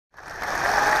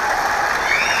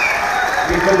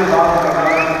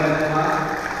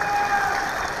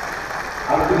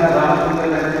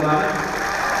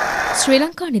ශ්‍රී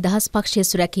ලංකා නිදහස් පක්ෂය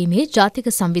සුරැකීමේ ජාතික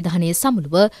සංවිධානයේ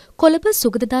සමුළුව කොළඹ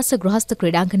සුගතදාස ගෘහස්ථ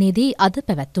ක්‍රීඩාංගණයේදී අද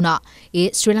පැවැත්වුණා. ඒ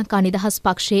ශ්‍රී ලංකා නිදහස්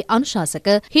පක්ෂයේ අනුශාසක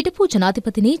හිටපු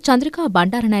ජනාධිපතිනි චන්ද්‍රිකා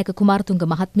බණ්ඩාරනායක කුමාරතුංග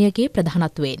මහත්මියගේ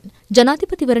ප්‍රධානත්වයෙන්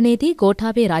ජනාධිපතිවරණයේදී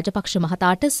ගෝඨාභය රාජපක්ෂ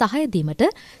මහතාට සහාය දීමට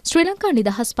ශ්‍රී ලංකා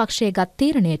නිදහස් පක්ෂය ගත්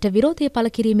තීරණයට විරෝධය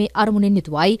පළ කිරීමේ අරමුණින්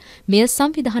යුතුවයි මෙය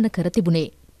සංවිධාන කර තිබුණේ.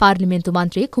 පාර්ලිමේන්තු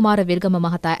මන්ත්‍රී කුමාර විල්ගම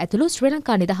මහතා ඇතුළු ශ්‍රී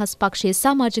ලංකා නිදහස් පක්ෂයේ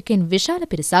සමාජිකයින් විශාල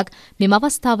පිරිසක් මෙම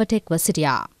අවස්ථාවට එක්ව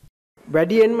සිටියා.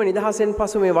 වැඩියෙන්ම නිදහසෙන්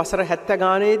පසු මේ වසර 70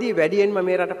 ගානේදී වැඩියෙන්ම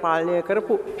මේ රට පාලනය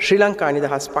කරපු ශ්‍රී ලංකා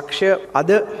නිදහස් පක්ෂය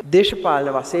අද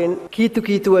දේශපාලන වශයෙන්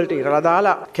කීතු වලට ඉරලා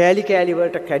දාලා කෑලි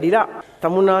වලට කැඩිලා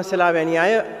තමුන්නාසලා වැනි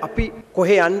අය අපි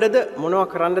කොහේ යන්නද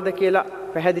මොනවා කරන්නද කියලා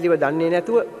පැහැදිලිව දන්නේ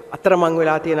නැතුව අතරමං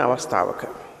වෙලා තියෙන අවස්ථාවක.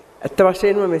 ඇත්ත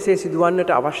වශයෙන්ම මෙසේ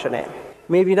සිදුවන්නට අවශ්‍ය නැහැ.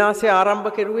 මේ විනාශය ආරම්භ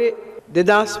කෙරුවේ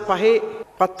 2005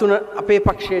 පත් වුණ අපේ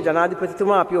පක්ෂයේ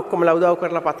ජනාධිපතිතුමා අපි ඔක්කොම ලව්දාව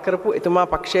කරලා පත් කරපු එතුමා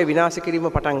පක්ෂය විනාශ කිරීම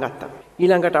පටන් ගත්තා.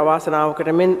 ඊළඟට අවාසනාවකට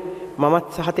මෙන් මමත්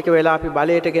සහතික වෙලා අපි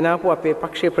බලයට ගෙනාපු අපේ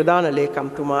පක්ෂයේ ප්‍රධාන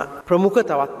ලේකම්තුමා ප්‍රමුඛ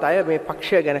තවත් අය මේ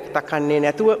පක්ෂය ගැන තකන්නේ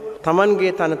නැතුව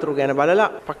Tamanගේ තනතුරු ගැන බලලා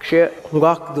පක්ෂය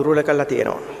හුඟක් දුර්වල කරලා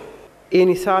තියෙනවා. ඒ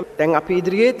නිසා දැන් අපි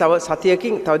ඉදිරියේ තව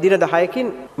සතියකින් තව දින 10කින්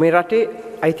මේ රටේ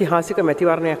ඓතිහාසික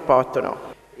මැතිවරණයක් පවත්වනවා.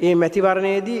 මේ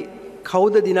මැතිවරණයේදී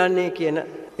කවුද දිනන්නේ කියන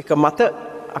එක මත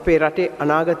අපේ රටේ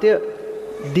අනාගතය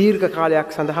දීර්ඝ කාලයක්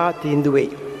සඳහා තීන්දුව වෙයි.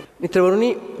 මිත්‍රවරුනි,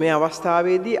 මේ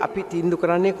අවස්ථාවේදී අපි තීන්දුව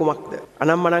කරන්නේ කුමක්ද?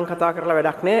 අනම්මනම් කතා කරලා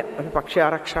වැඩක් නැහැ. අපි පක්ෂය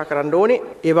ආරක්ෂා කරන්න ඕනේ.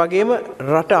 ඒ වගේම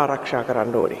රට ආරක්ෂා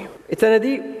කරන්න ඕනේ.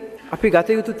 එතනදී අපි ගත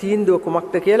යුතු තීන්දුව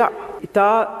කුමක්ද කියලා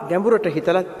ඉතා ගැඹුරට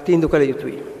හිතලා තීන්දුව කළ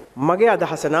යුතුයි. මගේ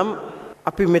අදහස නම්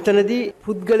අපි මෙතනදී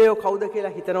පුද්ගලයෝ කවුද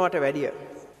කියලා හිතනවට වැඩිය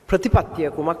ප්‍රතිපත්තිය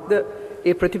කුමක්ද?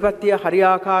 ඒ ප්‍රතිපත්තිය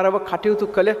හරියාකාරව කටයුතු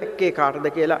කළ හැක්කේ කාටද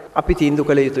කියලා අපි තීන්දුව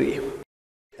කළ යුතුයි.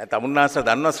 තමුන්නාස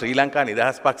දන්නවා ශ්‍රී ලංකා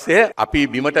නිදහස් පක්ෂය අපි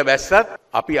බිමට බැස්සත්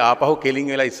අපි ආපහු කෙලින්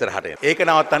වෙලා ඉස්සරහට යනවා. ඒක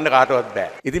නවත්තන්න කාටවත් බෑ.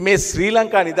 ඉතින් මේ ශ්‍රී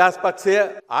ලංකා නිදහස් පක්ෂය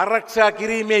ආරක්ෂා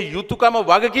කිරීමේ යුතුයකම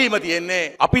වගකීම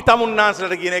තියෙන්නේ අපි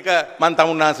තමුන්නාසලට කියන එක මම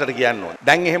තමුන්නාසලට කියන්න ඕනේ.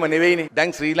 දැන් එහෙම නෙවෙයිනේ.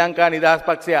 දැන් ශ්‍රී ලංකා නිදහස්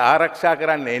පක්ෂය ආරක්ෂා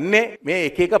කරන්න එන්නේ මේ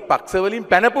එක පක්ෂ වලින්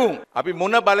පැනපුම්. අපි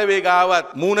මොන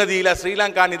බලවේගාවත් මූණ දීලා ශ්‍රී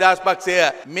ලංකා නිදහස් පක්ෂය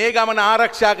මේ ගමන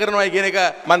ආරක්ෂා කරනවා කියන එක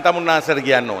මම තමුන්නාසලට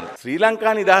කියන්න ඕනේ. ශ්‍රී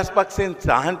ලංකා නිදහස් පක්ෂෙන්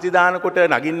සාහන්චි දානකොට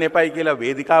නගින්න එපයි කියලා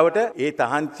වේදිකාවට ඒ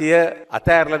තහංචිය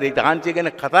අතෑරලා ඒ තහංචිය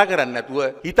ගැන කතා කරන්නේ නැතුව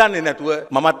හිතන්නේ නැතුව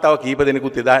මමත් තව කීප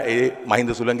දෙනෙකුත් එදා ඒ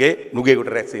මහින්ද සුළඟේ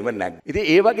නුගේකට රැස්වීම නැග්ගා. ඉතින්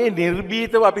ඒ වගේ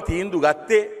නිර්භීතව අපි තීන්දුව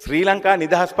ගත්තේ ශ්‍රී ලංකා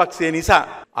නිදහස් පක්ෂය නිසා.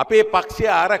 අපේ පක්ෂය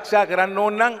ආරක්ෂා කරන්න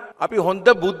ඕන නම් අපි හොඳ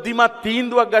බුද්ධිමත්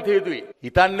තීන්දුවක් ගත යුතුයි.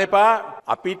 හිතන්න එපා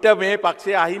අපිට මේ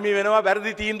පක්ෂය අහිමි වෙනවා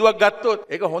වැරදි තීන්දුවක් ගත්තොත්.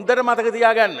 ඒක හොඳට මතක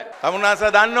තියාගන්න.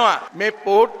 තමුන්නාසලා දන්නවා මේ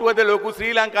පොට්ටුවද ලොකු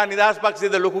ශ්‍රී ලංකා නිදහස්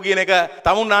පක්ෂයද ලොකු කියන එක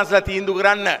තමුන්නාසලා තීන්දුව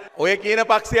කරන්න. ඔය කියන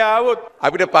පක්ෂය ආවොත්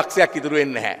අපිට පක්ෂයක් ඉතුරු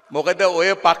වෙන්නේ නැහැ. මොකද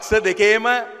ඔය පක්ෂ දෙකේම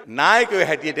නායකයෝ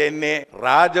හැටියට එන්නේ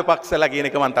රාජපක්ෂලා කියන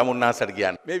එක මම තමුන්නාසලට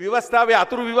කියන්නේ. මේ ව්‍යවස්ථාවේ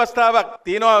අතුරු ව්‍යවස්ථාවක්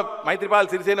තියෙනවා මෛත්‍රීපාල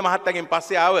සිරිසේන මහත්තයාගෙන්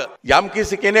පස්සේ ආව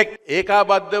යම්කිසි කෙනෙක්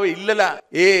ඒකාබද්ධව ඉල්ලලා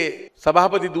ඒ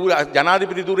සභාපති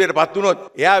ජනාධිපති ධූරයට පත් වුණොත්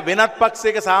එයා වෙනත්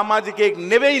පක්ෂයක සමාජිකයෙක්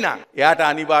නෙවෙයි නම් එයාට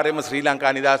අනිවාර්යයෙන්ම ශ්‍රී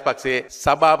ලංකා නිදහස් පක්ෂයේ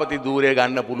සභාපති ධූරය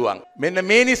ගන්න පුළුවන්. මෙන්න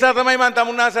මේ නිසා තමයි මම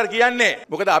තමුන්නාසර් කියන්නේ.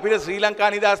 මොකද අපිට ශ්‍රී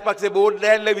ලංකා නිදහස් පක්ෂයේ බෝඩ්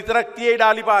දැල්ල විතරක් තියේ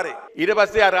ඩාලිපාරේ. ඊට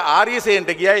පස්සේ අර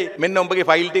ආර්යසේනට ගියයි මෙන්න උඹගේ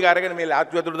ෆයිල් ටික අරගෙන මේ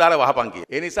ලාච්චු ඇතුළට දාලා වහපන් කියේ.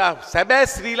 ඒ නිසා සැබෑ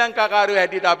ශ්‍රී ලංකාකාරයෝ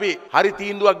හැටියට අපි හරි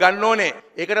තීන්දුවක් ගන්න ඕනේ.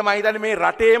 ඒකට මම හිතන්නේ මේ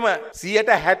රටේම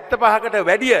 75%කට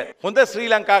වැඩිය හොඳ ශ්‍රී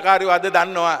ලංකාකාරයෝ අද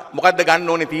දන්නවා මොකද්ද ගන්න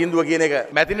ඕනේ තීන්දුව කියන එක.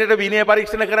 මැතිනිට විනය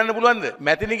පරීක්ෂණ කරන්න පුළුවන්ද?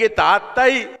 මැතිනිගේ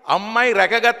තාත්තයි අම්මයි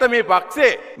රැකගත්ත මේ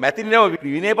පක්ෂේ මැතිනිව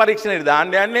විනය පරීක්ෂණයට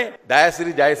දාන්න යන්නේ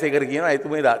දයාසිරි ජයසේකර කියනවා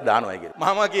එතුමේ දානවා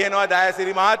කියලා. මම කියනවා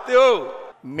දයාසිරි මහත්තයෝ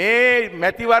මේ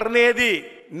මැතිවරණයේදී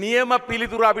නියම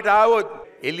පිළිතුරු අපිට ආවොත්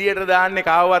එළියට දාන්නේ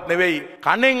කාවවත් නෙවෙයි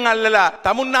කණෙන් අල්ලලා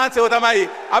තමුන්නාසෙව තමයි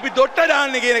අපි දොට්ට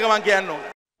දාන්නේ කියන එක මම කියන්න ඕනේ.